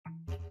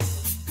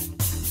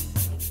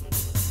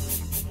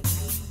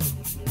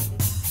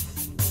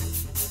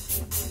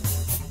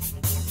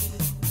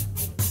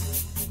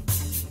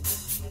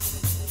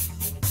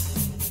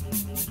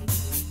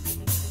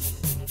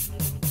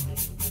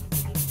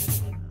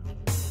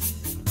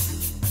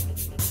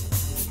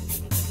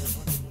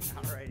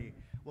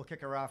kick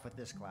her off with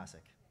this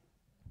classic.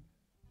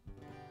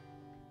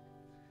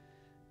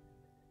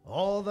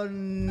 Oh, the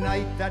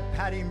night that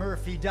Paddy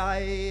Murphy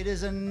died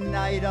is a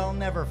night I'll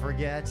never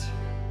forget.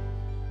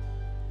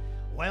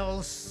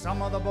 Well,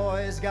 some of the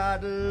boys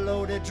got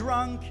loaded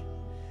drunk,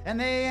 and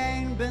they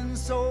ain't been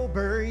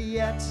sober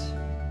yet.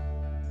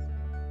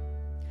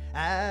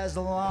 As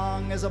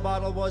long as a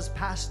bottle was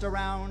passed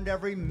around,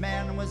 every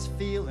man was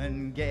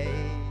feeling gay.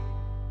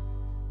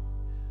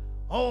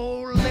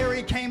 Oh,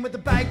 Larry came with the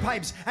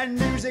bagpipes and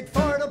music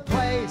for to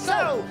play.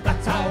 So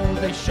that's how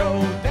they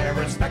showed their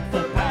respect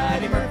for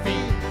Paddy Murphy.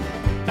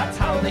 That's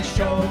how they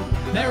showed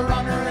their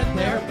honor and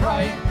their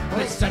pride.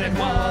 They said it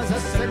was a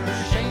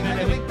sinner's shame and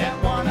they winked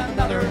at one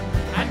another.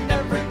 And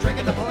every drink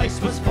in the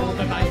place was full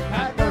the night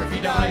Pat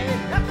Murphy died.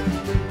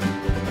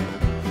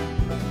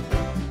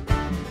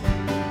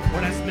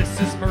 When as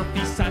Mrs.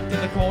 Murphy sat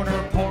in the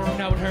corner pouring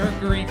out her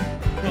grief,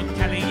 Will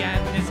Kelly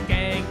and his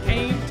gang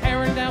came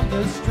tearing down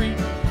the street.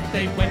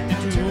 They went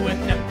into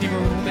an empty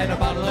room and a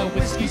bottle of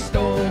whiskey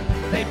stole.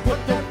 They put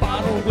the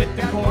bottle with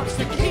the corks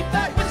to keep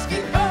that whiskey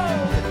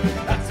cold.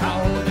 That's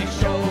how they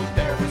showed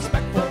their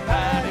respect for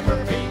Paddy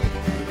Murphy.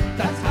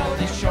 That's how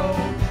they showed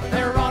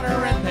their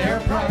honor and their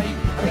pride.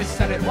 They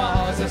said it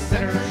was a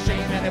sinner's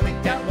shame and they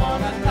winked at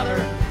one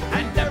another.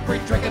 And every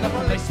drink in the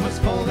place was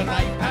full the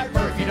night Pat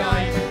Murphy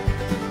died.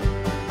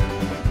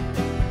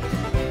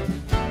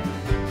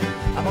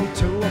 About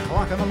 2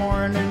 o'clock in the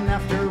morning,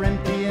 after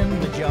emptying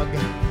the jug,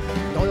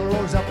 Doyle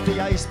rose up the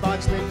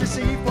icebox lid to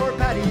see poor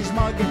Paddy's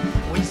mug.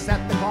 We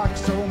set the clock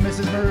so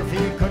Mrs. Murphy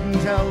couldn't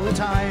tell the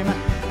time,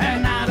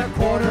 and at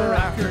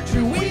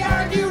 2:15 we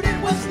argued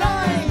it was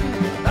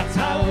 9. That's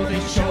how they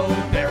showed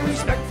their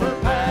respect for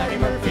Paddy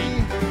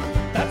Murphy.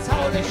 That's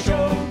how they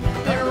showed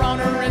their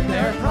honor and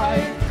their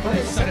pride.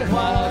 They said it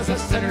was a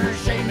sinner's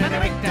shame and they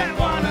winked at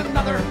one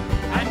another.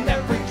 And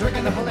every drink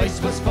in the place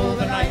was full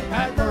the night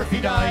Pat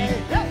Murphy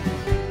died.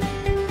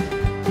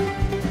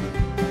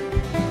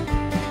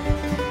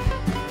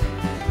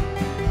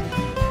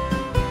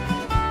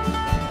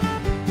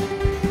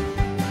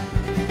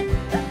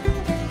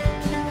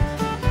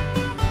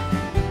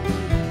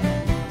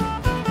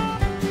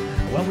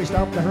 We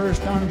stopped the hearse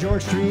on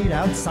George Street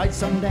outside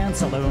some dance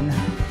saloon.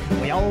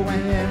 We all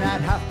went in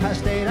at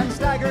 8:30 and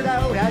staggered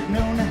out at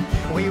noon.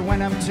 We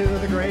went up to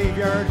the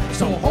graveyard,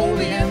 so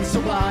holy and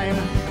sublime.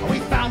 We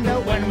found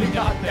out when we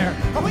got there,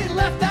 we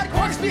left that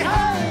corpse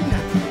behind.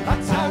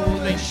 That's how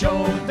they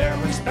showed their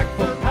respect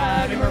for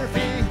Paddy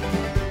Murphy.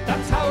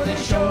 That's how they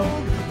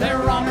showed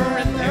their honor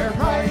and their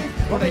pride.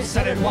 Well, they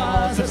said it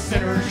was a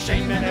sinner's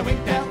shame and they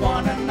winked at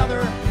one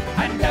another.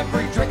 And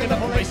every drink in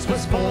the place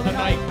was full the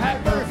night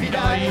Pat Murphy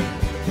died.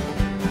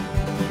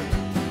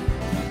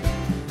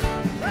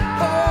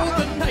 Oh,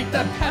 the night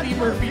that Paddy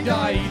Murphy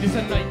died is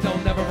a night I'll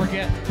never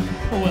forget.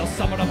 Well,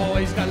 some of the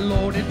boys got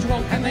loaded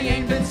drunk and they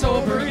ain't been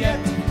sober yet.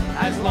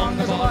 As long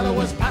as the bottle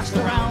was passed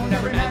around,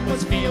 every man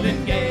was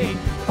feeling gay.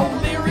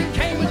 O'Leary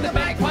came with the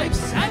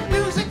bagpipes and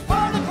music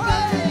for the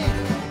play.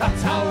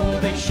 That's how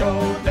they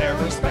showed their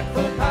respect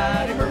for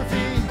Paddy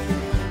Murphy.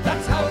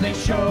 That's how they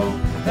showed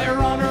their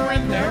honor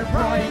and their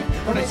pride.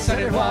 Well, they said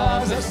it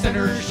was a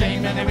sinner's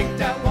shame and they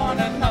winked at one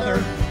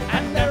another.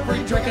 And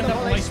every drink in the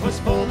place was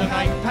full the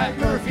night Pat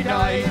Murphy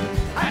died.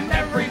 And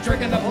every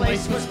drink in the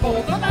place was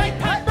full the night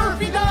Pat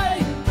Murphy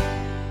died.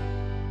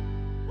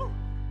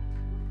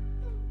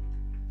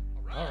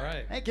 All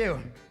right. Thank you.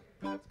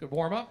 That's a good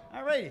warm up.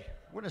 All right.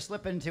 We're going to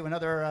slip into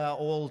another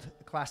old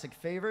classic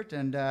favorite,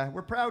 and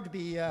we're proud to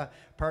be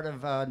part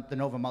of the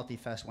Nova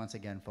MultiFest once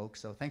again,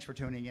 folks. So thanks for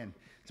tuning in.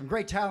 Some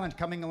great talent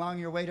coming along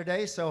your way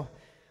today, so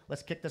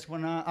let's kick this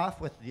one off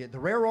with the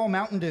Rare Old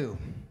Mountain Dew.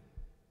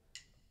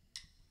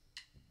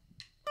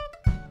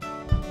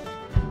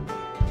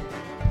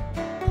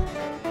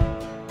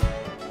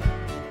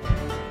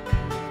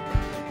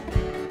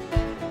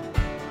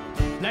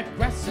 Let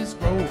grasses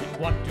grow and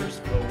waters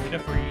flow in a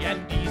free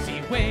and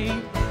easy way.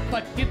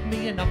 But give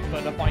me enough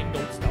of the fine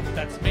old stuff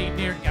that's made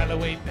near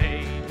Galloway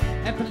Bay.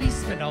 And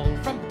policemen all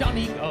from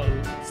Donegal,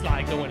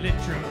 Sligo and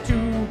Leitrim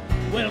too.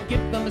 Well,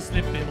 give them a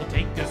slip and we'll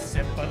take a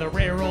sip of the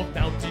rare old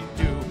Mountain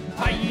Dew.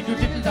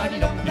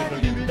 Hi-diddle-diddle-daddy-dum,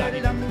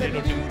 diddle-diddle-daddy-dum,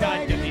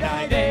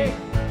 diddle-doo-di-diddly-di-day.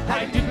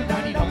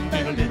 Hi-diddle-daddy-dum,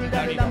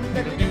 diddle-diddle-daddy-dum,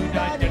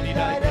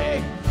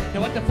 diddle-doo-di-diddly-di-day.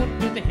 Now at the foot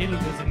of the hill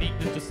there's a neat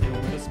little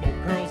sill. The smoke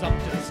curls up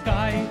to the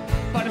sky.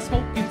 By the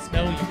smoke and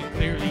smell you can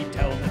clearly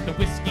tell that the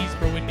whiskey's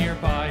brewing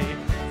nearby.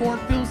 For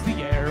it fills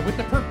the air with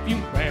the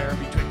perfume rare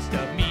betwixt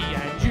me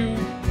and you.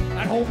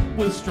 At home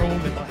we'll stroll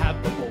and we'll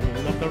have the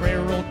bowl of the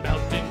rare old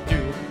Mountain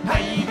Dew.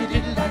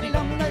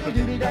 Hi-diddle-daddy-dum,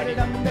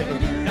 diddle-doo-daddy-dum,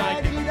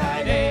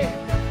 diddle-doo-di-diddly-di-day.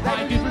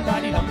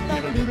 Hi-diddle-daddy-dum,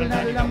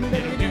 diddle-doo-daddy-dum,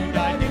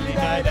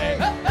 diddle-doo-di-diddly-di-day.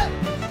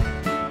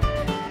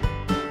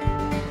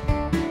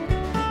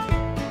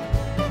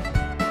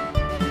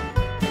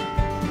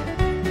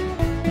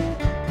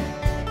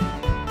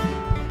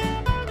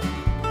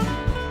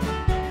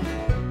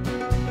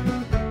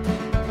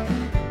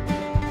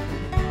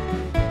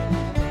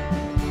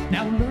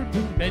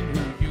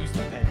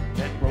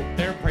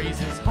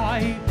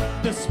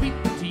 The sweet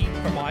poteen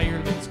from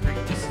Ireland's creek,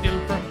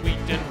 distilled from wheat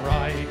and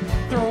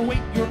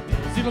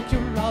it'll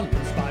cure all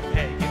your spot,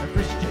 pagan or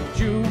Christian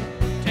Jew.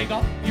 Take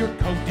off your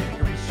coat and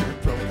grease your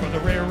throat for the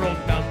railroad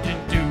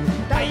Mountain Dew.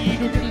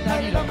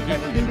 Diddle-diddle-daddy-dum,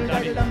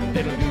 diddle-diddle-daddy-dum,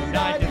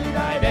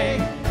 diddle-doo-dah-diddle-dah-day.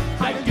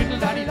 Hi,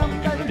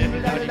 diddle-daddy-dum,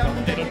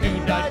 diddle-diddle-daddy-dum,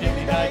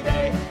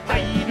 diddle-doo-dah-diddle-dah-day. Hi,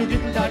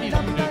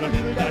 diddle-diddle-daddy-dum,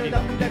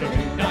 diddle-diddle-daddy-dum,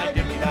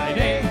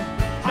 diddle-doo-dah-diddle-dah-day.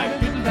 Hi,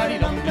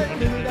 diddle-daddy-dum,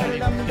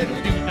 diddle-diddle-daddy-dum,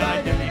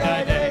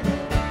 diddle-doo-dah-diddle-dah-day.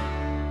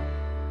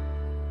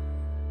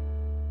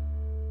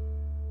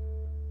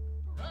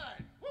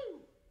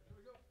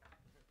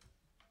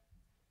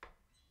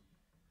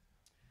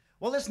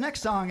 Well, this next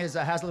song has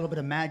a little bit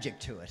of magic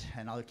to it,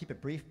 and I'll keep it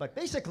brief. But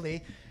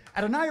basically,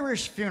 at an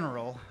Irish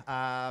funeral,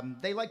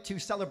 they like to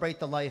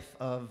celebrate the life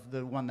of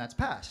the one that's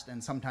passed,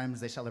 and sometimes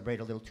they celebrate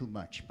a little too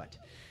much. But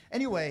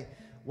anyway,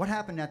 what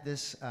happened at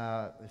this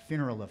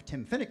funeral of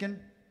Tim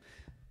Finnegan?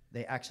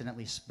 They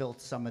accidentally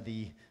spilt some of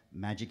the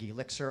magic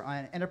elixir,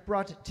 and it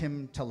brought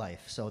Tim to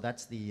life. So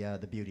that's the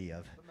beauty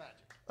of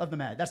the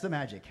magic. That's the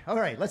magic. All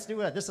right, let's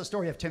do it. This is the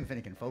story of Tim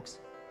Finnegan, folks.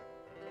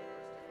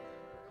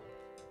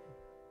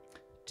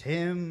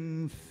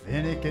 Tim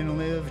Finnegan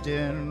lived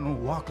in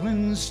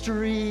Walkland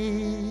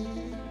Street,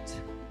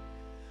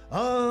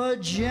 a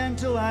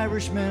gentle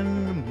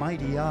Irishman,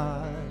 mighty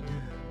odd.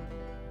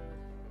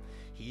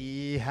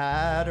 He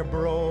had a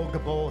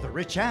brogue both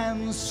rich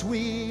and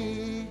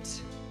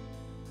sweet,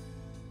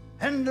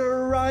 and a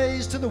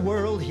rise to the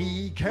world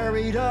he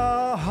carried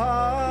a hod.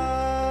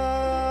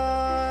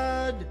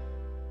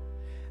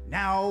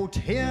 Now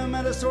Tim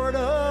had a sort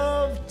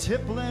of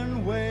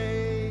tippling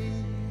way.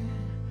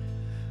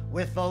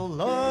 With the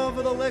love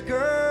of the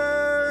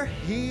liquor,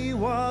 he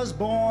was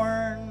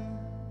born.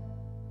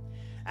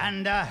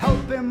 And to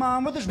help him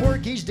on with his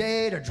work each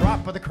day, to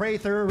drop with the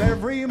crather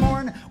every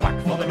morn. Whack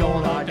for the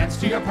dollar, dance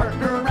to your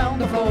partner around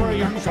the floor,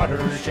 young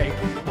trotters shake.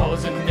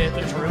 Wasn't it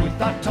the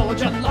truth? I told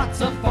you,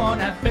 lots of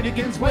fun at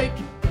Finnegan's wake.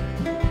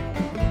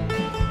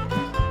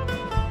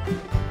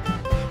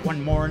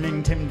 One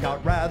morning Tim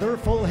got rather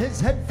full, his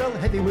head felt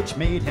heavy which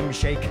made him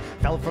shake.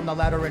 Fell from the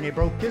ladder and he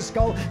broke his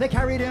skull, they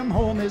carried him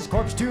home his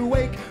corpse to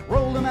wake.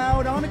 Rolled him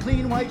out on a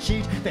clean white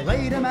sheet, they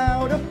laid him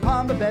out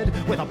upon the bed,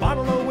 with a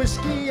bottle of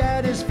whiskey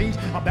at his feet,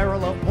 a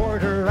barrel of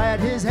porter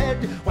at his head.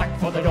 Whack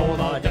for the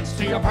dollar, dance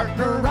to your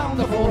partner round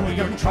the floor,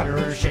 young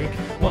trotters shake.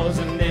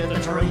 Wasn't it the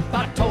truth?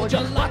 I told you,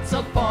 lots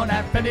of fun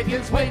at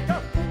Finnegan's wake.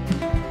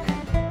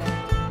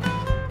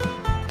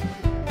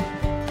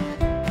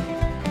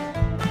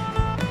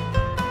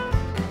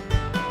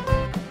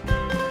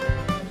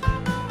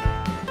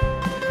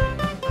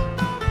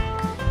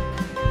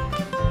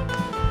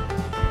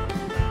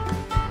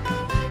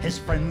 His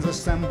friends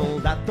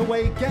assembled at the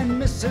wake,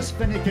 and Mrs.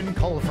 Finnegan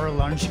called for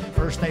lunch.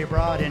 First they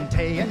brought in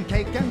tea and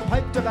cake and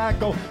pipe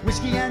tobacco,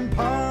 whiskey and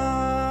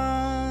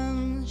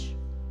punch.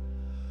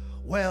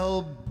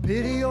 Well,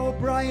 Biddy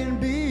O'Brien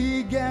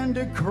began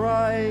to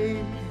cry.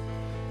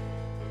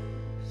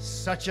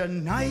 Such a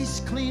nice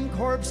clean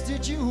corpse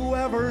did you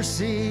ever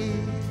see?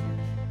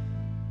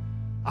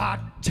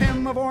 Ah,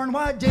 Tim of Orne,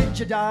 why did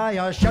you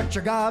die? Shut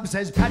your gob,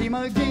 says Paddy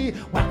McGee.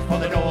 Whack for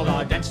the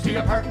dollar, dance to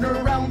your partner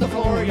round the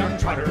floor, young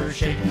trotters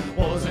shake.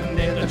 Wasn't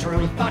it the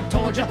truth? I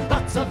told you,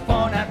 lots of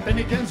fun at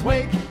Finnegan's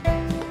wake.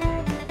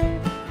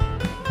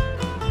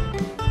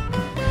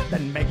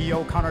 Then Maggie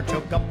O'Connor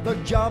took up the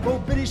job. Oh,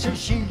 Biddy, says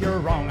she, you're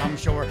wrong, I'm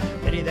sure.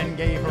 Biddy then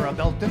gave her a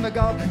belt in the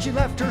gob. She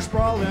left her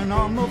sprawling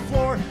on the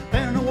floor.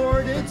 Then a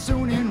war did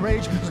soon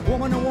enrage. It was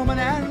woman to woman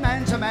and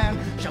man to man.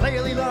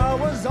 Shillelagh law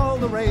was all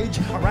the rage.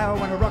 A row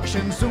and a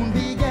ruction soon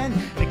began.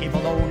 Mickey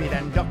Maloney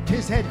then ducked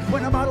his head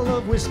when a bottle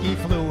of whiskey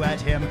flew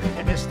at him.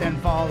 It missed and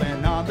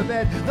fallen on the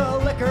bed. The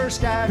liquor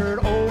scattered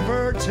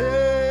over Tim.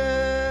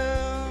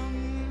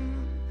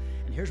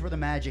 And here's where the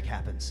magic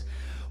happens.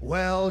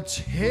 Well,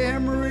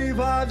 Tim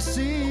revives,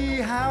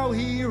 see how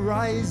he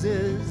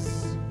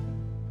rises.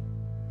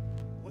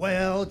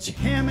 Well,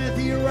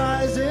 Timothy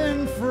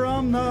rising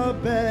from the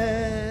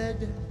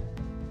bed,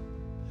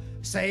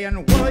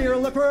 saying, while you're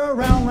looking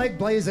around like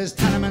blazes,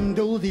 Tanneman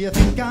Dool, do you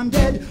think I'm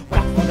dead?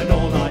 Whack for the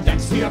dollar,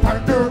 dance to your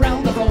partner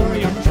around the floor,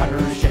 young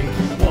trotters shake.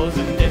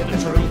 Wasn't it the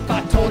truth?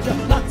 I told you,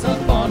 lots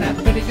of fun at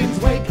Finnegan's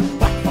wake.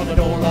 Whack for the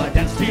dollar,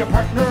 dance to your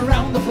partner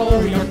around the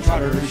floor, young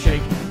trotters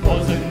shake.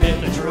 Wasn't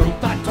it the truth?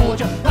 I told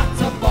you,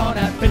 lots of fun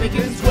at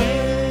Finnegan's wake.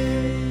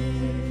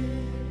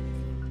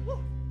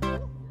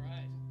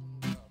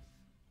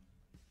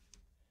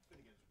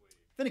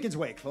 Finnegan's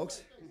Wake,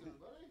 folks.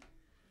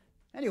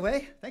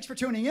 Anyway, thanks for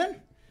tuning in.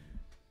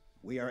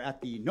 We are at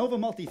the Nova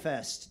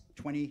MultiFest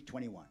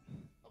 2021.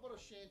 How about a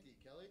shanty,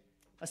 Kelly?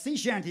 A sea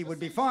shanty would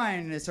be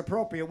fine. It's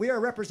appropriate. We are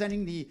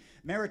representing the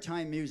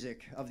maritime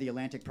music of the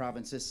Atlantic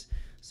provinces.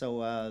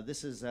 So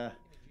this is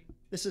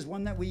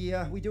one that we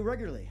do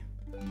regularly.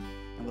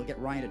 And we'll get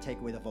Ryan to take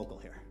away the vocal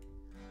here.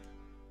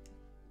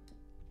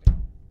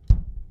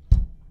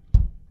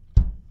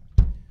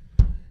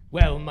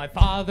 Well, my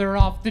father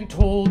often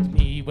told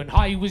me when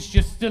I was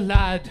just a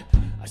lad,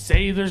 a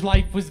sailor's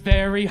life was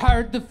very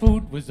hard, the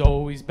food was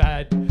always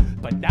bad.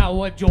 But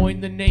now I've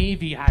joined the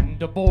Navy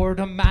and aboard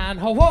a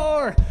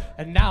man-o'-war,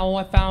 and now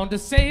I found a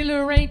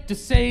sailor ain't a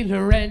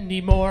sailor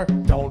anymore.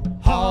 Don't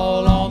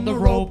haul on the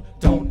rope,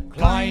 don't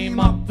climb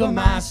up the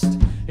mast.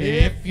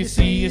 If you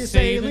see a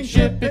sailing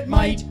ship, it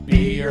might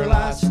be your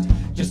last.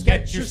 Just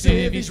get your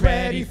civvies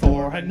ready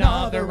for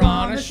another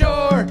run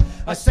ashore.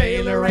 A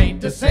sailor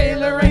ain't a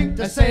sailor, ain't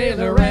a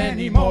sailor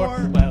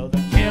anymore. Well,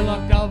 the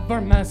killock of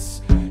our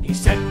mess, he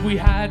said we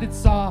had it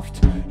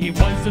soft. He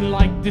wasn't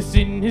like this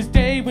in his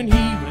day when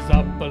he was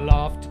up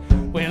aloft.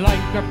 We like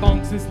our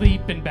bunks and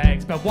sleeping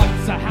bags, but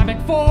what's a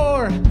hammock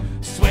for?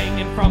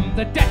 Swinging from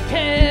the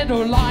deckhead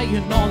or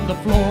lying on the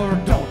floor.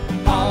 Don't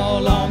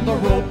haul on the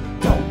rope,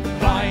 don't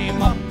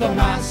climb up the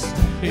mast.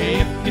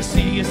 If you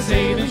see a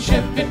sailing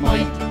ship, it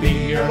might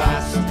be your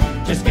last.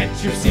 Just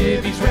get your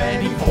civvies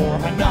ready for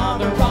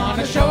another run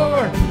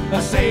ashore.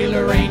 A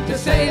sailor ain't a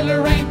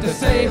sailor, ain't a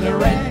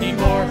sailor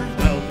anymore.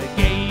 Well, they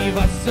gave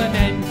us an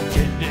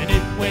engine and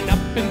it went up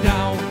and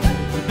down.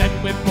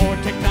 Then with more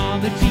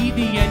technology,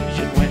 the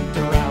engine went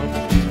around.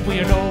 We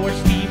know we're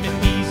steaming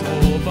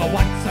diesel, but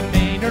what's a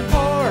Maynard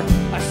for?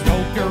 A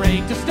stoker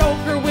ain't a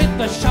stoker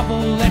with a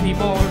shovel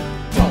anymore.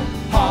 Don't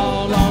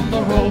haul on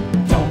the rope,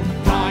 don't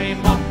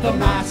climb up the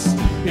mast.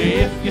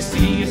 If you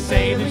see a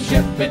sailing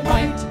ship, it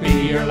might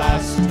be your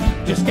last.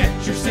 Just get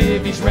your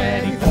civvies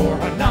ready for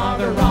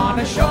another run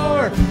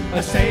ashore.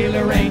 A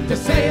sailor ain't a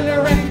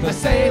sailor, ain't a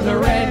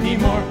sailor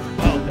anymore.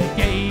 Well, they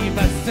gave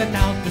us an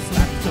Alka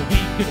slap so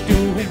we could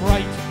do it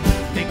right.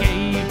 They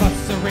gave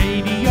us a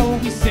radio,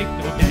 we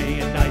signal day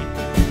and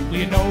night.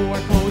 We know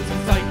our codes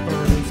and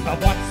ciphers, but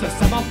what's a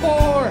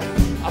semaphore?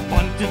 A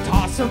bunting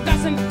tosser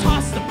doesn't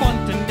toss the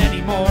bunting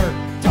anymore.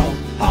 Don't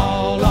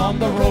haul on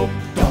the rope,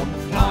 don't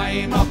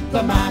climb up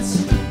the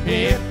mast.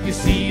 If you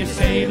see a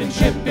sailing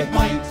ship, it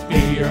might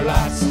be your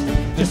last.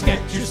 Just get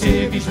your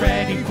civvies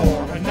ready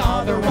for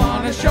another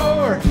run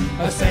ashore.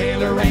 A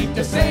sailor ain't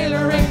a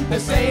sailor, ain't a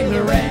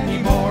sailor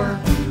anymore.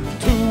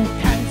 2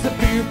 cans of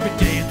beer per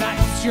day,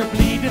 that's your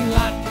bleeding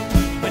lot.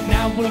 But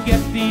now we'll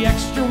get the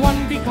extra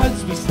one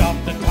because we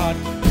stopped the cut.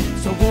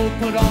 So we'll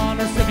put on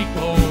our civvy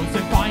clothes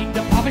and find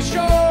a pub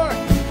ashore.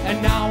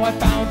 And now I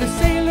found a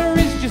sailor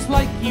is just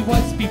like he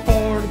was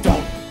before.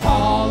 Don't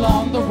haul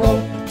on the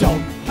rope,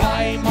 don't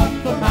climb up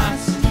the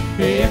mast.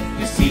 If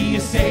you see a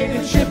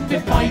sailing ship,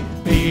 it might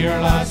be your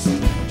last.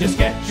 Just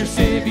get your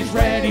civvies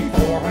ready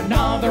for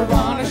another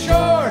run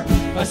ashore.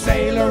 A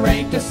sailor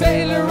ain't a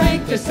sailor,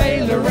 ain't a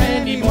sailor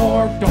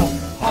anymore. Don't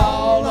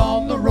haul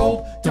on the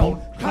rope,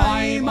 don't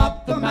climb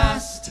up the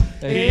mast.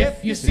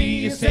 If you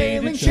see a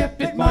sailing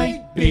ship, it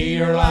might be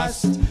your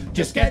last.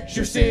 Just get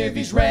your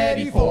civvies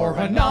ready for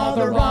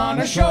another run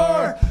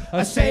ashore.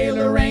 A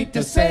sailor ain't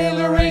a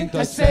sailor, ain't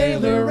a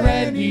sailor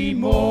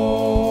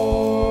anymore.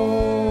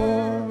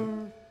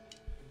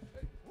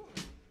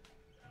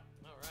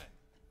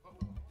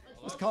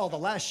 It's called The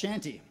Last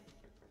Shanty.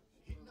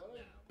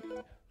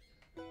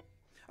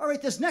 All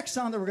right, this next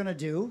song that we're going to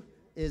do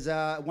is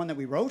one that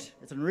we wrote.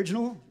 It's an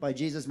original by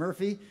Jesus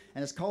Murphy,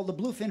 and it's called The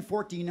Bluefin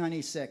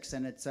 1496.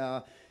 And it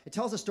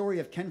tells the story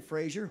of Ken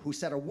Fraser, who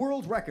set a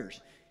world record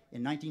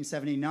in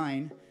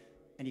 1979,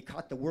 and he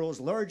caught the world's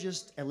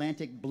largest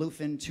Atlantic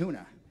bluefin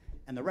tuna.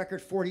 And the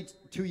record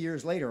 42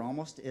 years later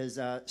almost is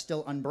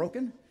still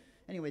unbroken.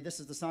 Anyway, this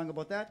is the song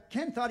about that.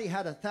 Ken thought he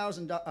had a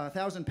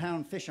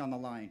 1,000-pound fish on the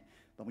line,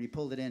 but when he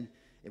pulled it in,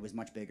 it was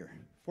much bigger.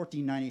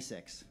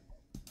 1496.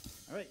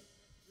 All right.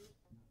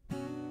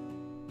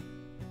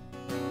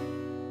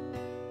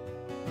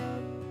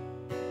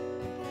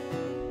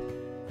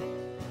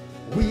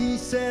 We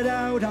set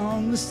out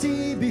on the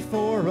sea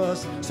before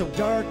us, so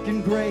dark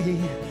and gray,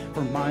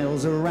 for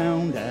miles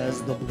around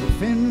as the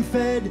bluefin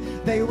fed.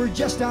 They were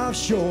just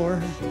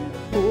offshore.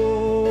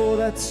 Oh,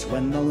 that's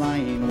when the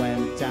line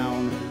went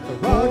down. The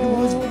rod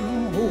was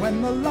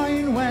when the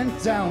line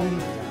went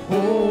down.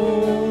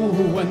 Oh,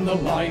 when the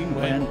line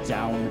went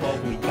down.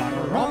 But we got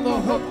her on the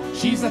hook,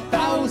 she's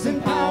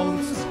 1,000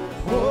 pounds.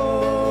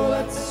 Oh,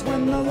 that's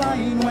when the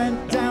line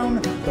went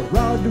down. The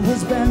rod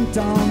was bent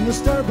on the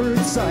starboard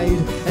side,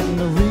 and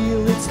the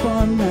reel it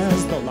spun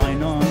as the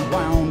line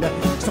unwound.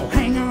 So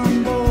hang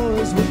on,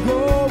 boys, we're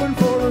going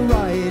for a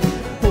ride.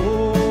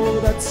 Oh,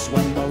 that's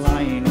when the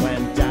line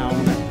went down.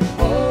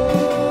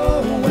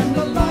 Oh, when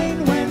the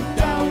line went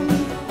down.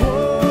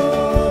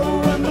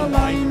 Oh, when the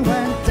line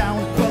went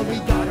down. Well, we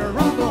got her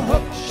on the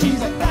hook, she's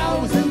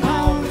 1,000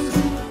 pounds.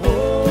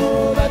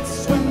 Oh,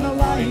 that's when the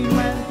line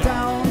went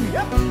down.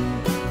 Yep.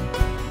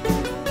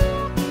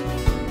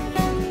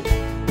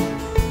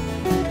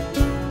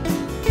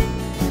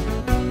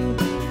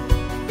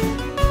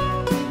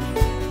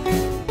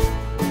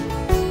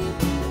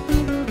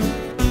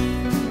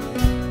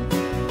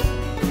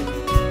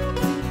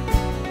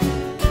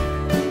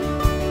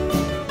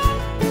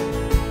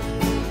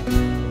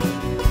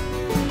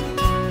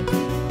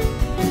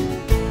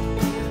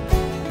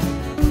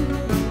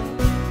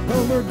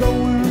 We're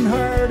going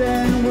hard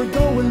and we're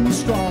going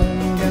strong,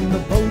 and the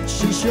boat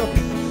she shook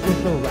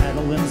with the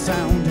rattling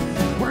sound.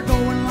 We're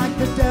going like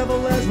the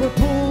devil as we're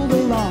pulled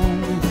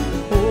along.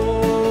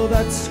 Oh,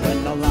 that's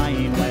when the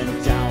line went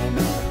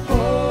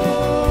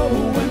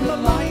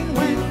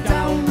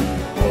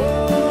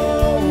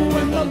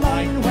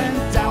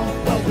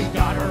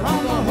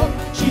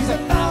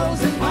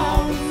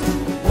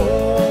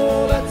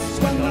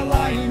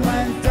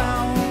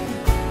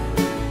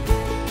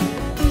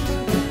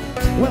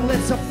Well,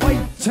 it's a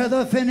fight to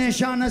the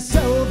finish on a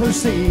silver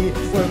sea,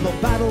 where the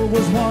battle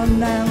was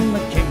won and the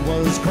king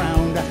was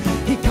crowned.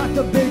 He caught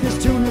the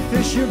biggest tuna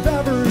fish you've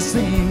ever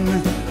seen.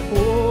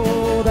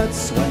 Oh,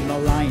 that's when the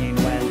line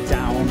went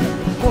down.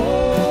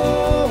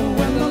 Oh,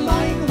 when the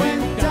line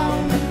went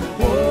down.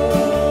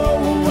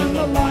 Oh, when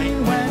the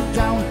line went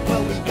down.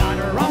 Well, we got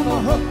her on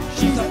the hook.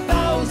 She's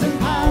 1,000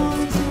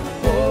 pounds.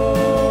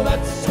 Oh,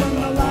 that's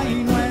when the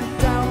line went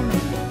down.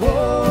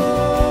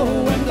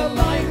 Oh, when the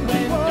line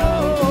went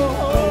down.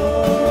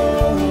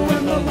 Oh,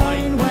 when the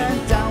line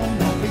went down.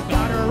 We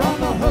got her on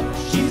the hook.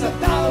 She's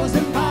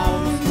 1,000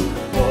 pounds.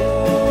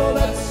 Oh,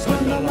 that's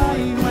when the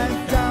line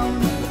went down.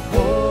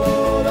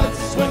 Oh,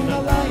 that's when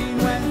the line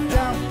went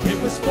down.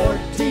 It was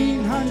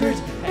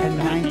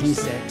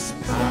 1,496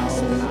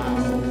 pounds.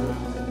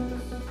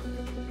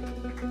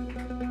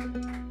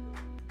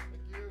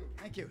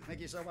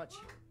 Thank you so much.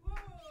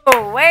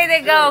 Oh, way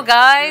to go,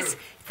 guys.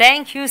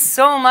 Thank you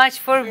so much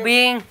for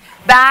being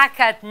back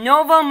at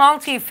Nova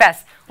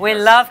MultiFest. We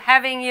love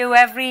having you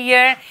every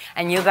year,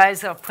 and you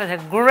guys have put a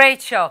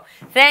great show.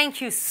 Thank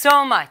you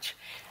so much.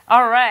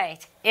 All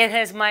right, it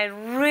is my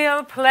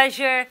real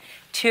pleasure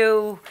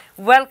to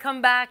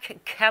welcome back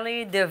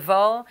Kelly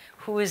DeVoe,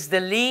 who is the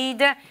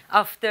lead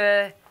of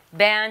the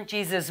band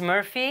Jesus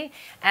Murphy,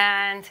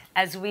 and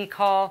as we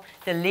call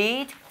the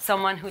lead,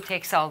 someone who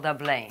takes all the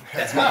blame.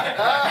 It's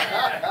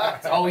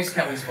always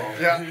Kelly's fault.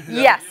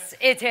 Yes,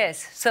 it is.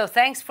 So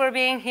thanks for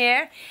being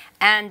here.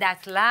 And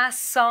that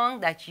last song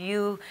that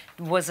you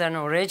was an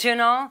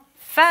original,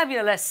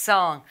 fabulous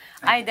song.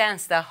 I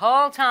danced the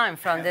whole time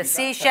from the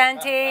sea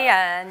shanty,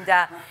 and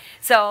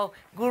so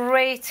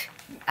great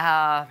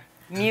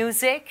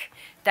music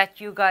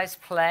that you guys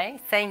play.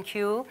 Thank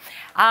you.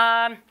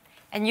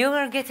 And you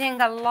were getting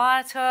a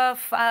lot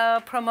of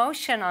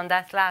promotion on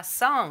that last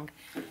song.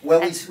 Well,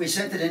 we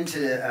sent it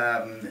into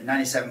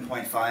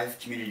 97.5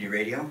 community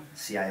radio,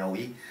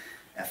 CIOE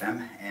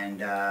FM,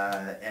 and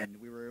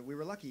we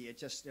were lucky. It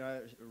just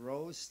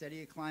rose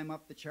steady climb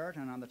up the chart,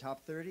 and on the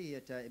top 30,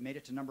 it made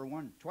it to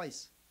 #1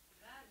 twice.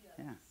 Yeah.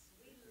 We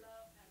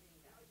love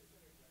having that.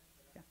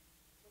 Yeah.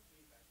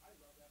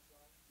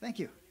 Thank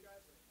you.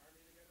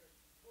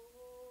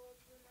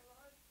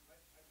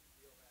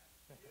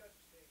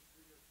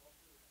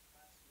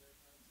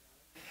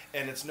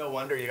 And it's no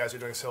wonder you guys are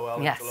doing so well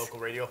with the local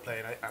radio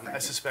play. And I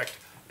suspect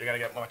you're going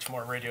to get much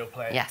more radio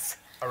play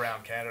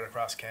around Canada,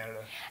 across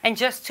Canada. And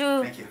just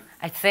to,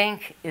 I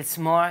think it's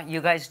more, you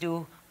guys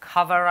do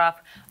cover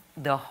up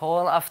the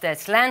whole of the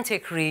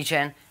Atlantic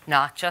region,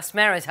 not just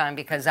Maritime,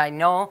 because I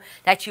know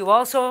that you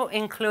also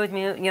include,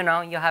 you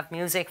know, you have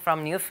music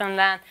from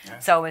Newfoundland.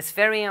 So it's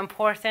very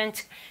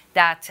important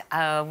that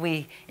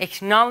we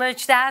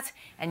acknowledge that,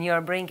 and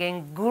you're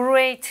bringing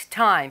great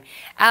time.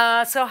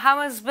 So how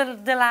has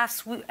the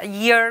last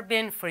year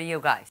been for you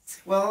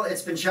guys? Well,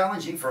 it's been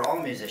challenging for all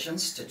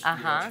musicians to,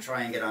 you know, to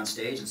try and get on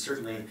stage, and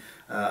certainly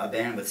a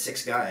band with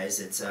 6 guys,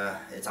 it's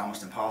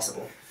almost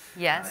impossible.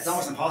 Yes. It's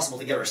almost impossible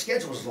to get our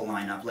schedules to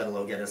line up, let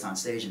alone get us on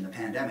stage in the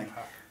pandemic.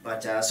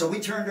 But so we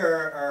turned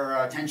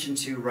our attention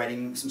to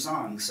writing some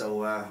songs.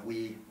 So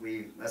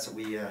that's what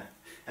we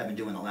have been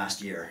doing the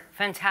last year.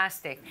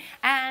 Fantastic.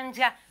 And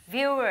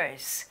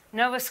viewers,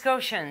 Nova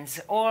Scotians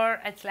or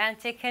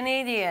Atlantic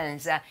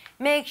Canadians,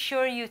 make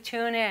sure you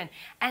tune in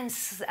and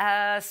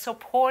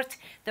support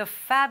the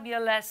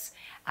fabulous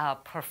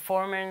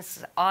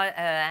performers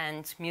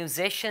and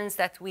musicians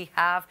that we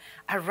have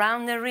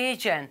around the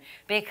region,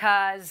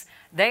 because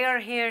they are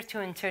here to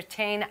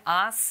entertain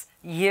us,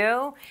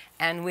 you,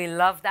 and we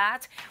love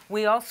that.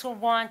 We also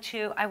want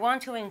to, I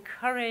want to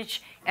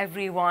encourage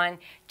everyone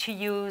to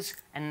use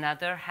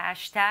another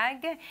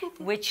hashtag,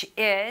 which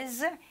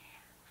is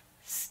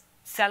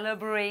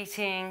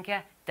celebrating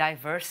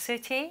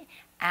diversity,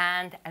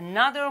 and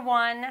another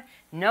one,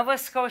 Nova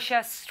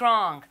Scotia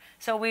Strong.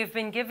 So we've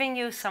been giving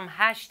you some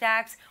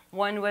hashtags.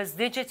 One was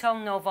Digital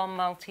Nova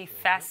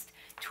MultiFest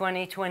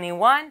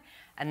 2021.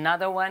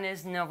 Another one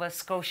is Nova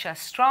Scotia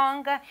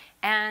Strong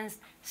and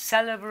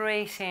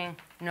Celebrating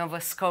Nova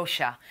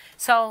Scotia.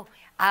 So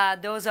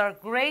those are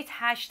great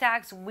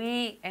hashtags.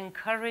 We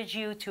encourage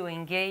you to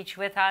engage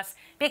with us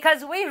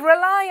because we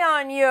rely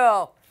on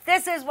you.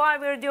 This is why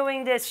we're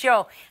doing this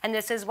show, and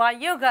this is why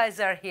you guys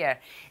are here.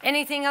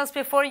 Anything else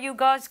before you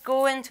guys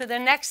go into the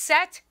next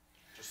set?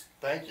 Just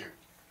thank you.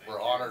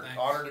 We're honored to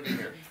be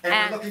here.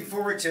 And we're looking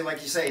forward to,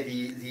 like you say,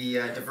 the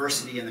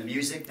diversity in the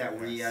music that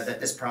that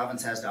this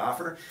province has to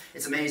offer.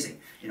 It's amazing,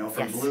 you know,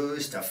 from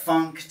blues to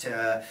funk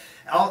to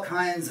all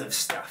kinds of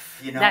stuff.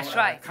 You know, that's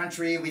right.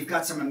 Country. We've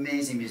got some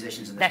amazing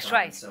musicians in this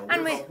province. So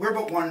we're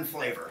but one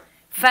flavor.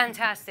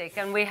 Fantastic,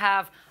 and we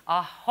have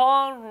a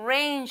whole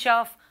range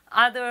of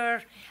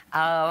other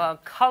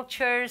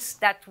cultures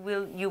that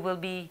you will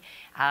be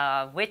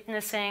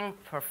witnessing,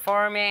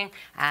 performing,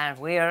 and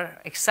we're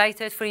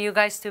excited for you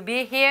guys to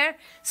be here.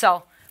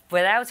 So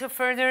without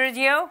further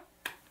ado,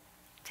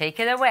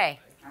 take it away.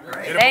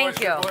 Right. Thank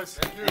you.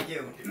 Thank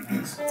you.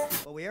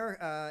 Well, we are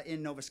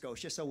in Nova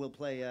Scotia, so we'll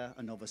play a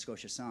Nova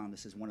Scotia song.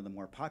 This is one of the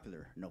more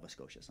popular Nova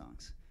Scotia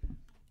songs.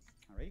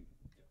 All right.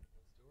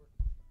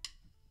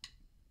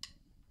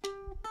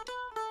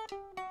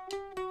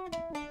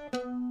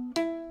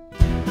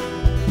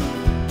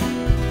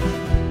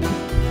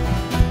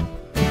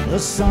 The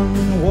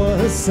sun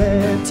was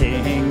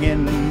setting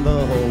in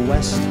the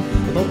west.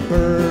 The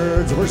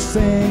birds were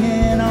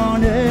singing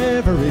on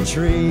every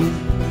tree.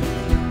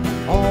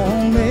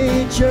 All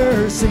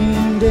nature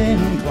seemed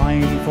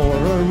inclined for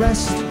a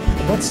rest,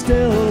 but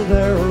still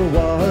there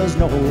was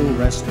no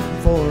rest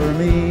for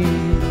me.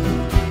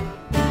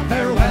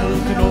 Farewell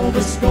to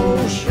Nova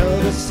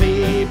Scotia, the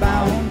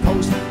sea-bound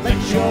coast.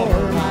 Let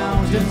your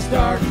mountains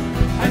dark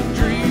and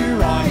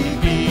drear I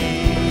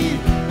be.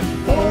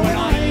 For when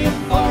I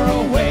am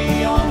far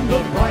away on the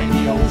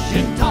briny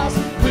ocean toss,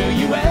 will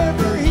you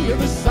ever hear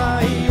a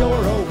sigh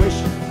or a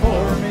wish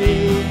for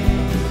me?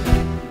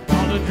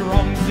 All the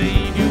drums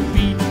they do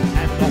beat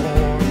and the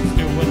horns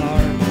do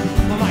alarm.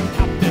 My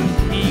captain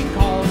he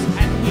calls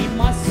and we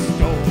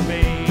must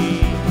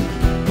obey.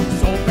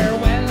 So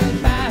farewell,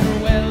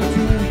 farewell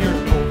to your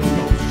Nova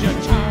Scotia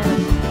charm.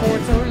 For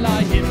it's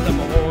early in the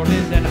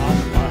morning and I'm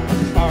far,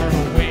 far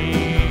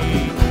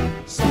away.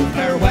 So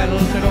farewell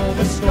to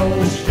Nova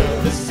Scotia,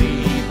 the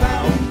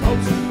sea-bound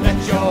coast. Let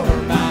your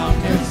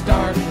mountains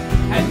dark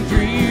and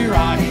drear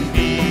I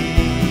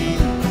be.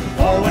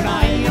 For when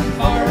I am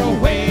far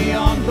away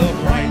on the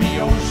briny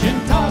ocean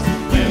toss,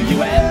 will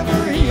you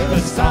ever hear a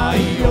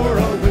sigh or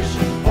a wish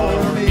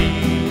for me?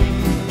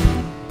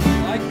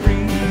 I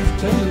grieve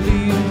to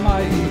leave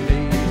my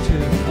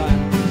native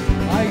land.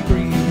 I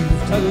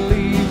grieve to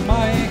leave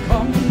my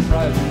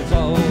comrades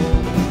all,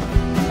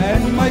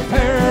 and my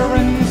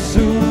parents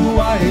who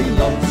I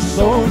love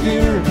so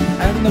dear,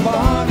 and the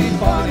bonny,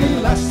 bonny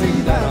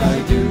lassie that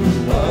I do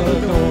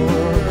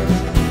adore.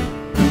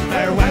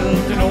 Farewell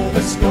to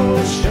Nova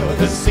Scotia,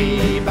 the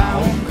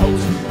sea-bound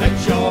coast.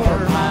 Let your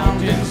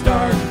mountains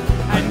dark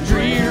and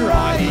drear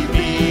I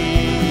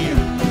be.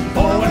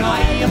 For when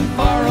I am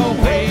far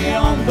away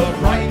on the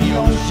briny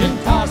ocean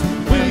toss,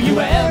 will you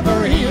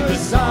ever hear a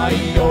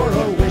sigh or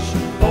a wish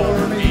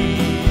for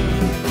me?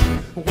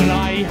 Well,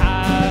 I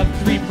have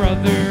 3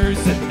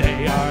 brothers and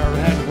they are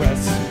at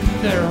rest.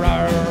 Their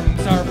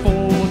arms are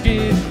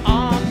folded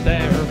on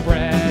their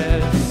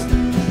breast.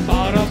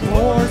 But a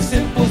poor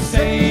simple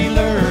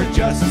sailor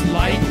just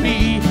like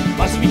me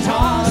must be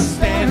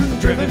tossed and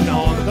driven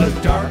on the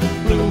dark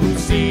blue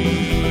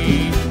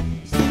sea.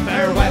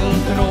 Farewell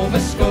to Nova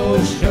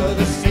Scotia,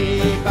 the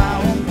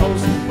sea-bound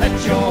coast.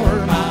 Let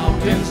your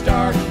mountains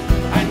dark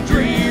and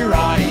drear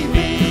I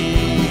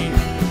be.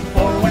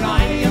 For when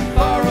I am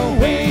far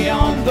away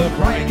on the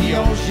briny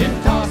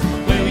ocean toss,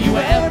 will you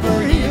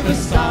ever hear a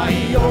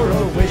sigh or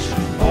a wish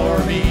for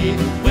me?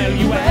 Will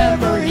you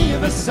ever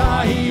heave a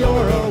sigh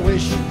or a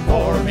wish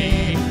for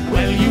me?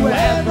 Will you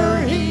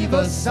ever heave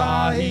a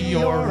sigh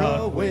or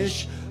a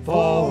wish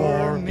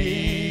for me?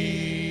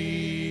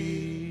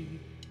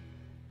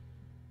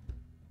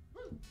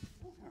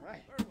 All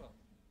right.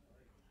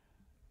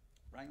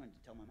 Ryan, want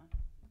to tell my mom?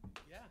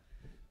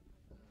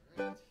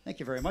 Yeah. Thank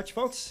you very much,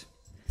 folks.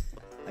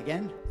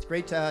 Again, it's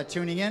great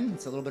tuning in.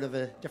 It's a little bit of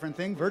a different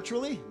thing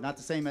virtually, not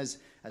the same as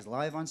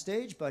live on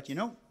stage, but you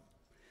know,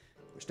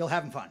 we're still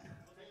having fun.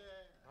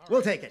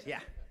 We'll take it,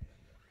 yeah.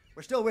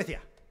 We're still with you.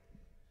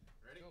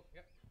 Ready?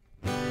 Yep.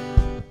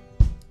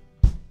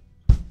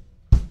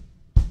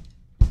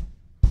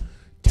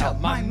 Tell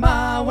my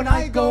ma when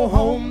I go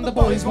home, the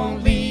boys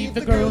won't leave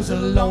the girls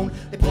alone.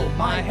 They pulled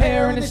my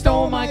hair and they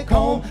stole my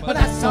comb, but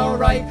that's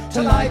alright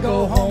till I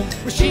go home.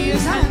 Well, she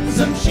is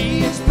handsome, she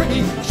is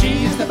pretty,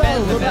 she is the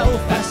belle of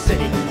Belfast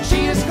City.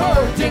 She is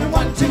courting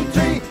 1, 2,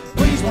 3.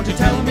 Please won't you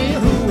tell me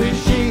who is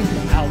she?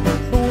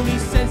 Albert Mooney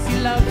says he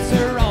loves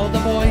her, all the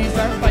boys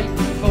are fighting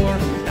for.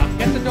 Knock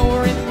at the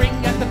door and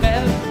ring at the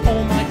bell.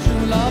 Oh my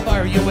true love,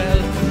 are you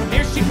well?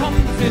 Here she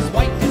comes, is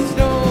white as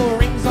snow,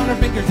 rings on her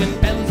fingers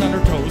and bells on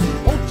her toes.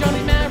 Oh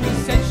Johnny Mary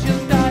says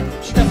she'll die,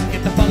 she doesn't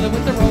get the fella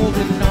with the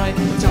rolling eye.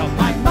 Tell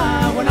my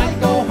ma when I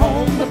go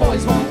home, the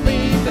boys won't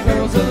leave the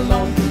girls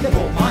alone. They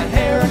pulled my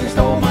hair and they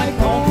stole my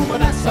comb, but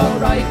that's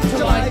alright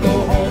till I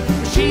go home.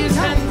 She is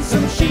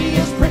handsome, she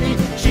is pretty,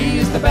 she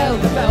is the belle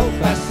of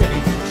Belfast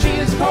City. She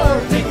is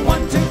courting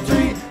 1, 2,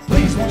 3.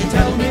 Please won't you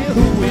tell me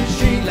who is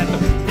she? Let the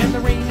wind and the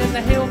rain and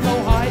the hail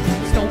go high,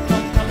 the snow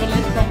come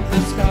tumbling from the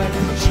sky.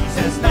 She's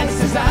as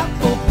nice as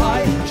apple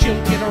pie.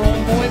 She'll get her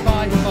own boy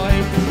by and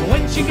by.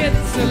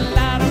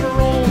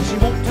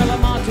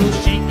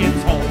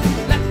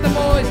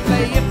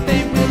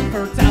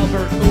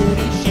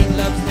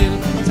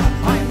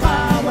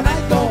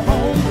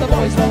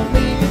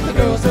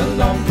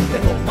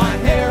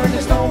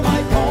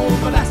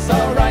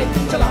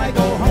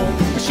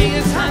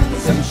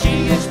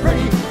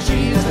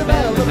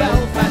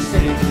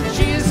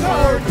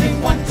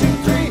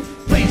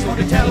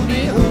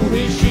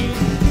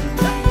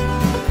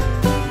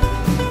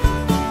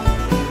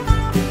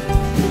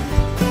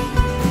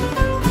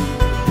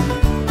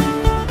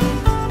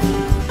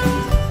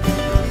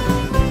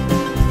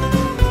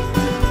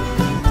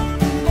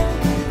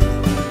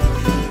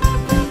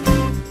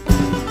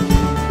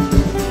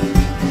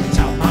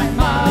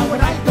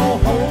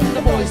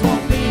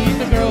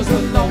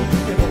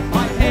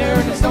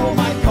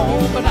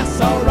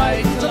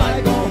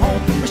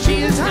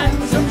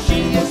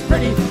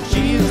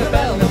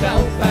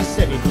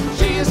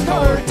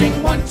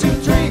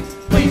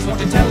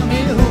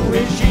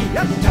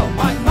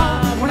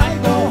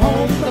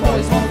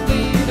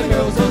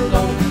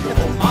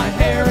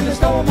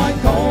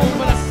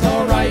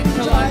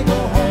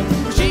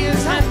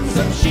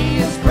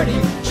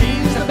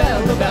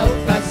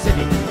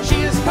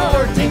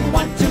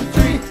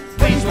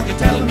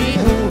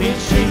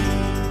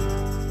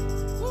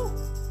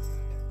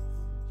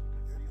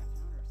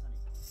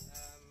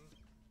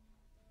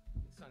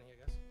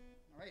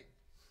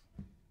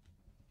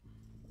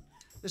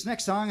 This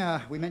next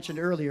song we mentioned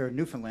earlier,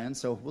 Newfoundland,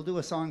 so we'll do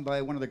a song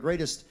by one of the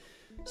greatest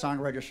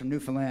songwriters from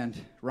Newfoundland,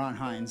 Ron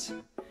Hines.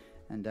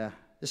 And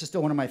this is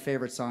still one of my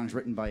favorite songs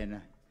written by an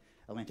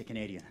Atlantic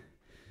Canadian.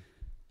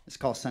 It's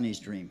called Sonny's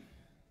Dream.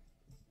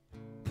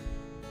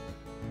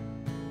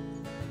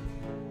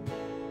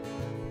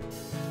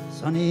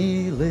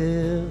 Sonny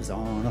lives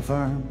on a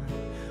farm,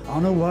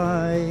 on a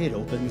wide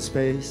open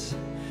space,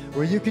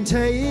 where you can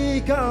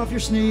take off your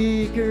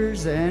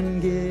sneakers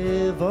and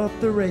give up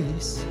the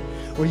race,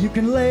 where you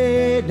can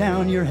lay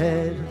down your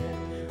head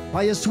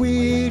by a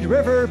sweet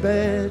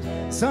riverbed.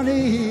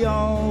 Sonny, he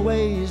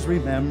always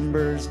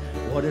remembers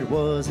what it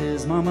was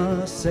his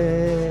mama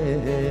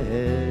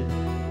said.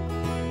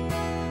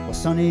 Well,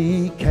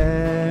 Sonny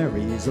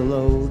carries a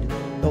load,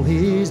 though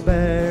he's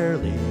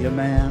barely a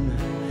man.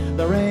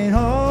 There ain't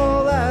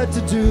all that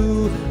to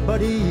do, but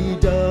he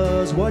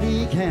does what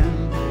he can.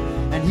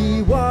 And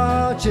he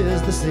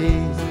watches the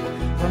sea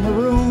from a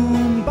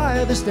room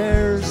by the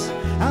stairs,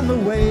 and the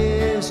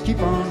waves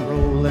keep on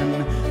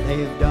rolling.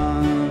 They've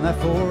done that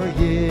for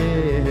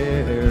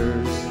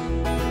years.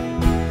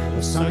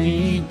 Well,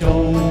 Sonny,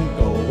 don't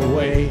go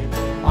away,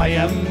 I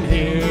am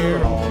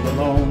here all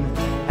alone.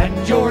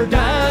 And your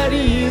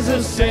daddy's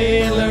a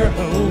sailor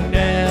who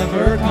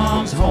never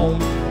comes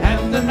home.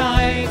 And the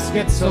nights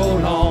get so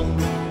long,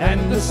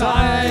 and the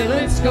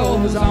silence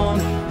goes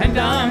on, and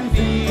I'm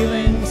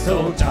feeling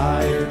so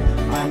tired,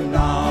 I'm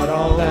not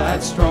all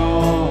that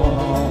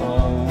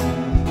strong.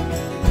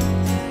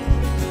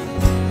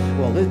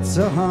 Well, it's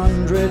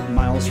 100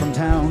 miles from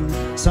town,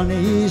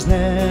 Sonny's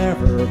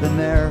never been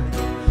there.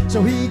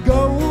 So he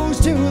goes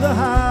to the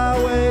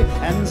highway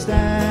and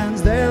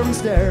stands there and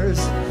stares.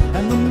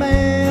 And the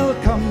mail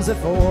comes at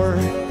 4,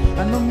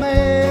 and the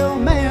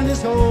mailman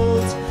is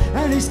old,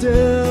 and he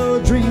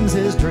still dreams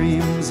his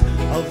dreams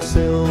of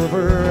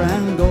silver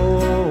and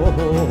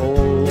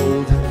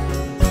gold.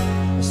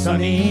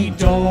 Sonny,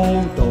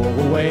 don't go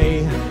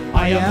away,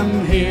 I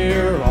am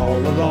here all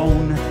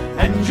alone.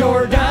 And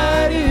your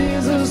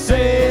daddy's a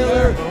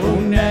sailor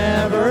who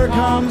never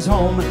comes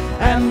home.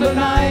 And the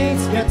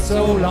nights get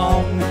so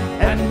long,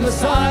 and the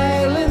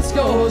silence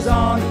goes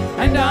on,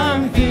 and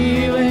I'm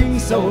feeling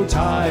so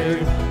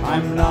tired,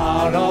 I'm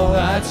not all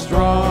that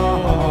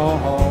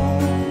strong.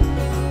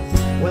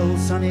 Well,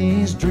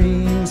 Sonny's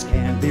dreams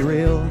can't be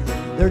real,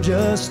 they're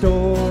just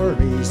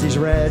stories he's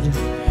read.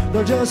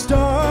 They're just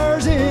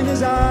stars in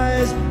his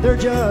eyes, they're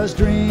just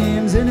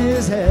dreams in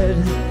his head.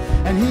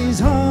 And he's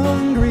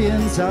hungry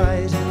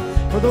inside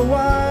for the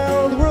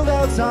wild world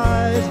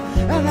outside.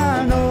 And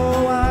I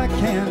know I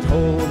can't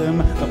hold him,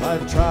 but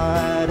I've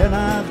tried and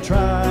I've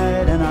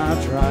tried and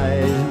I've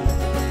tried.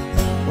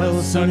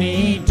 Well,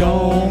 Sonny,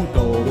 don't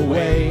go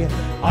away,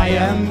 I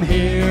am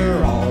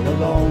here all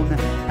alone.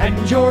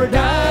 And your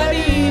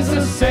daddy's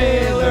a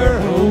sailor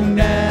who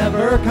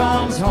never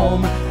comes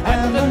home.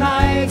 And the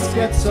nights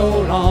get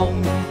so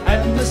long,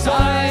 and the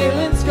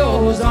silence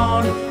goes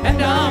on,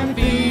 and I'm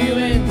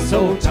feeling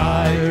so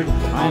tired,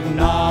 I'm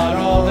not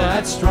all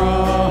that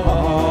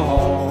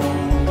strong.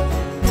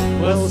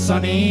 Well,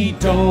 Sonny,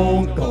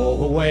 don't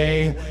go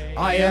away,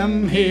 I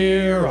am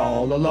here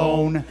all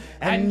alone.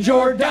 And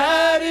your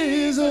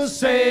daddy's a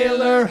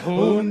sailor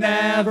who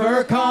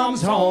never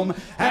comes home.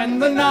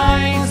 And the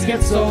nights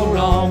get so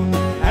long,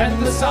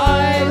 and the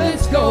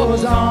silence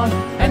goes on,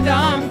 and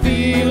I'm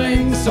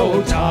feeling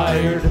so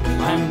tired,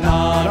 I'm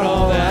not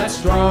all that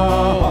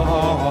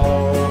strong.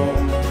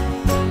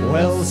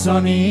 Well,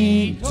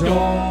 Sonny,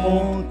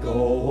 don't go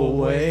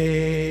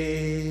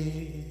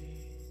away.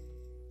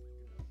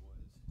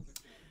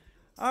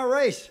 All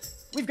right,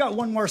 we've got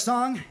one more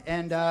song,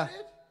 and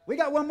we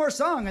got one more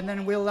song, and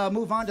then we'll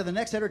move on to the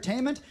next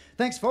entertainment.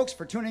 Thanks, folks,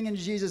 for tuning in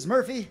to Jesus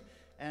Murphy,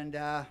 and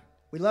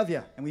we love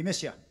you, and we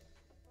miss you.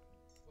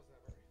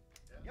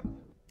 Yep.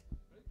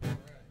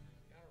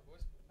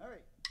 All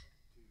right.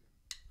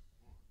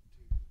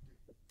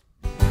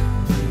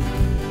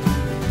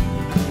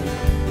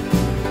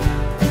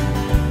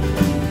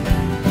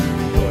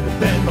 Could have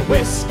been the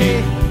whiskey,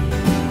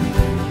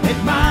 it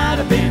might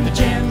have been the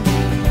gin.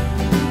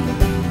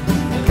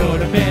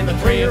 Could have been the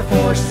 3 or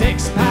 4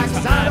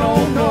 6-packs, I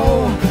don't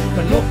know.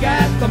 But look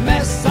at the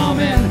mess I'm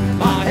in,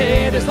 my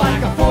head is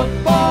like a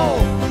football.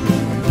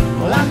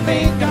 Well, I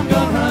think I'm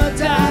gonna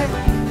die.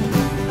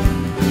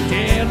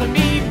 Telling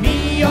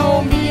me,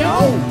 oh,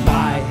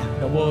 my.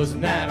 It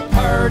wasn't at a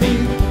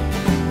party.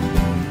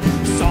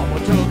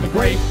 Someone took a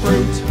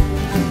grapefruit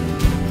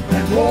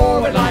and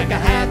wore it like a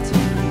hat.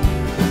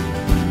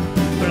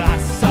 But I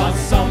saw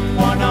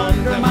someone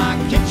under my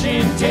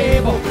kitchen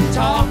table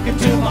talking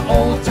to my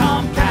old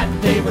tomcat.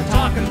 They were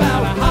talking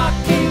about a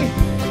hockey.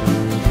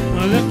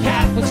 The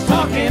cat was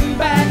talking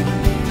back.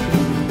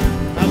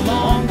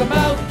 Along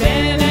about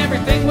then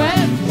everything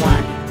went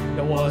black.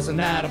 It wasn't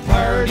at a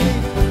party.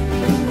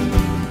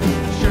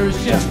 Sure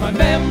is just my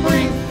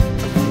memory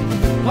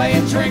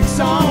playing tricks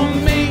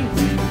on me.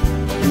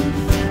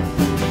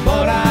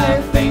 But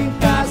I think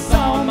I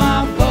saw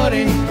my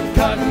buddy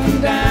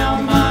cutting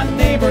down my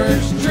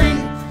neighbor's tree.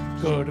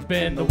 Could have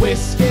been the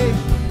whiskey,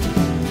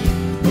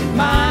 it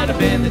might have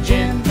been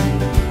gin.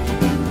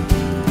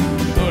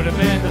 Could have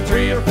been the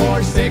 3 or 4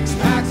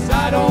 6-packs,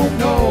 I don't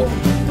know.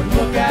 But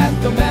look at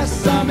the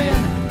mess I'm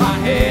in. My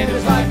head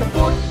is like a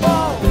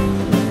football.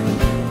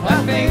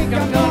 I think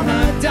I'm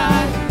gonna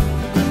die.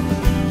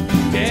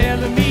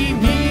 Telling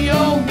me,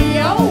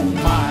 oh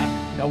my,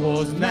 now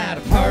wasn't that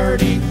a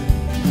party?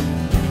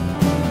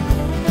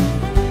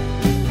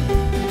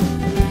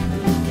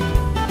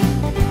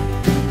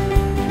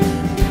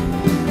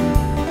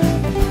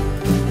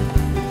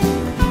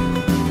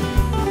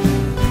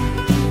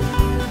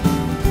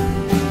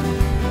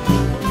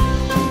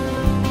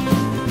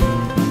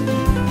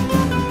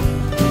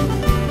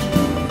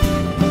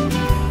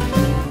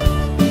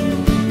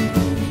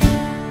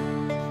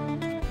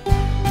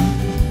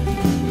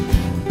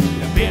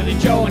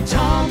 Joe and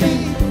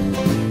Tommy,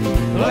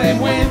 they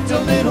went a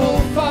little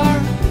far.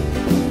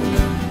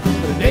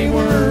 They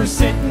were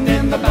sitting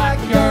in the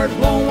backyard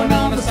blowing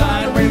on a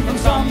siren from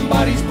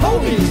somebody's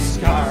police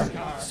car.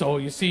 So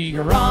you see,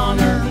 Your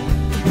Honor,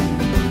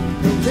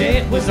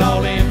 it was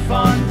all in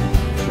fun.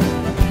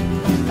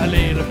 A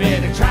little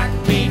bit of track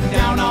beat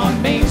down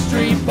on Main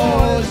Street,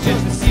 boys,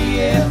 just to see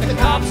if the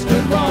cops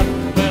could run.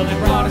 Well, they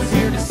brought us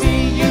here to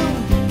see you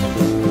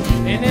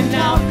in an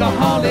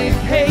alcoholic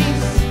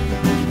haze.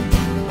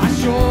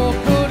 Sure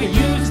could have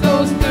used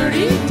those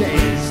 30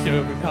 days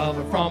to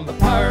recover from the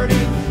party.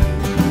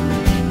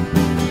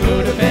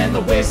 Could have been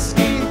the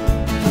whiskey,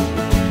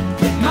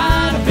 it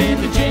might have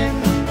been the gin.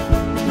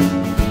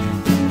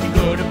 It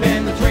could have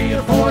been the 3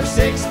 or 4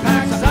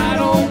 6-packs, I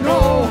don't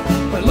know.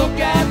 But look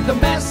at the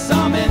mess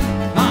I'm in.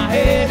 My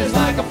head is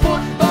like a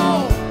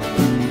football.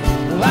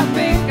 Well, I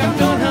think I'm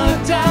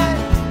gonna die.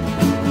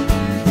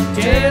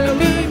 Telling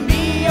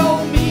me,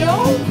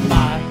 oh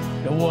my,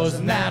 there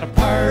wasn't that a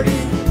party?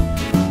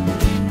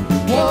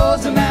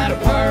 Wasn't that a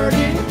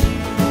party?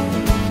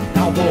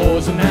 Now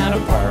wasn't that a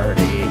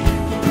party?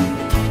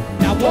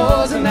 Now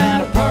wasn't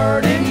that a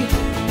party?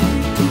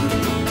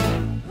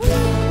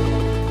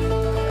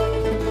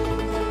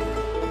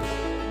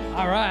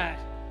 All right.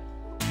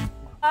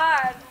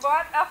 God,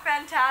 what a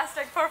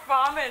fantastic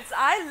performance.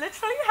 I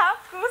literally have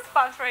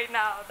goosebumps right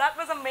now. That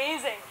was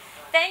amazing.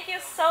 Thank you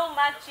so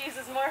much,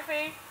 Jesus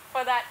Murphy,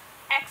 for that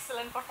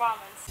excellent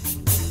performance.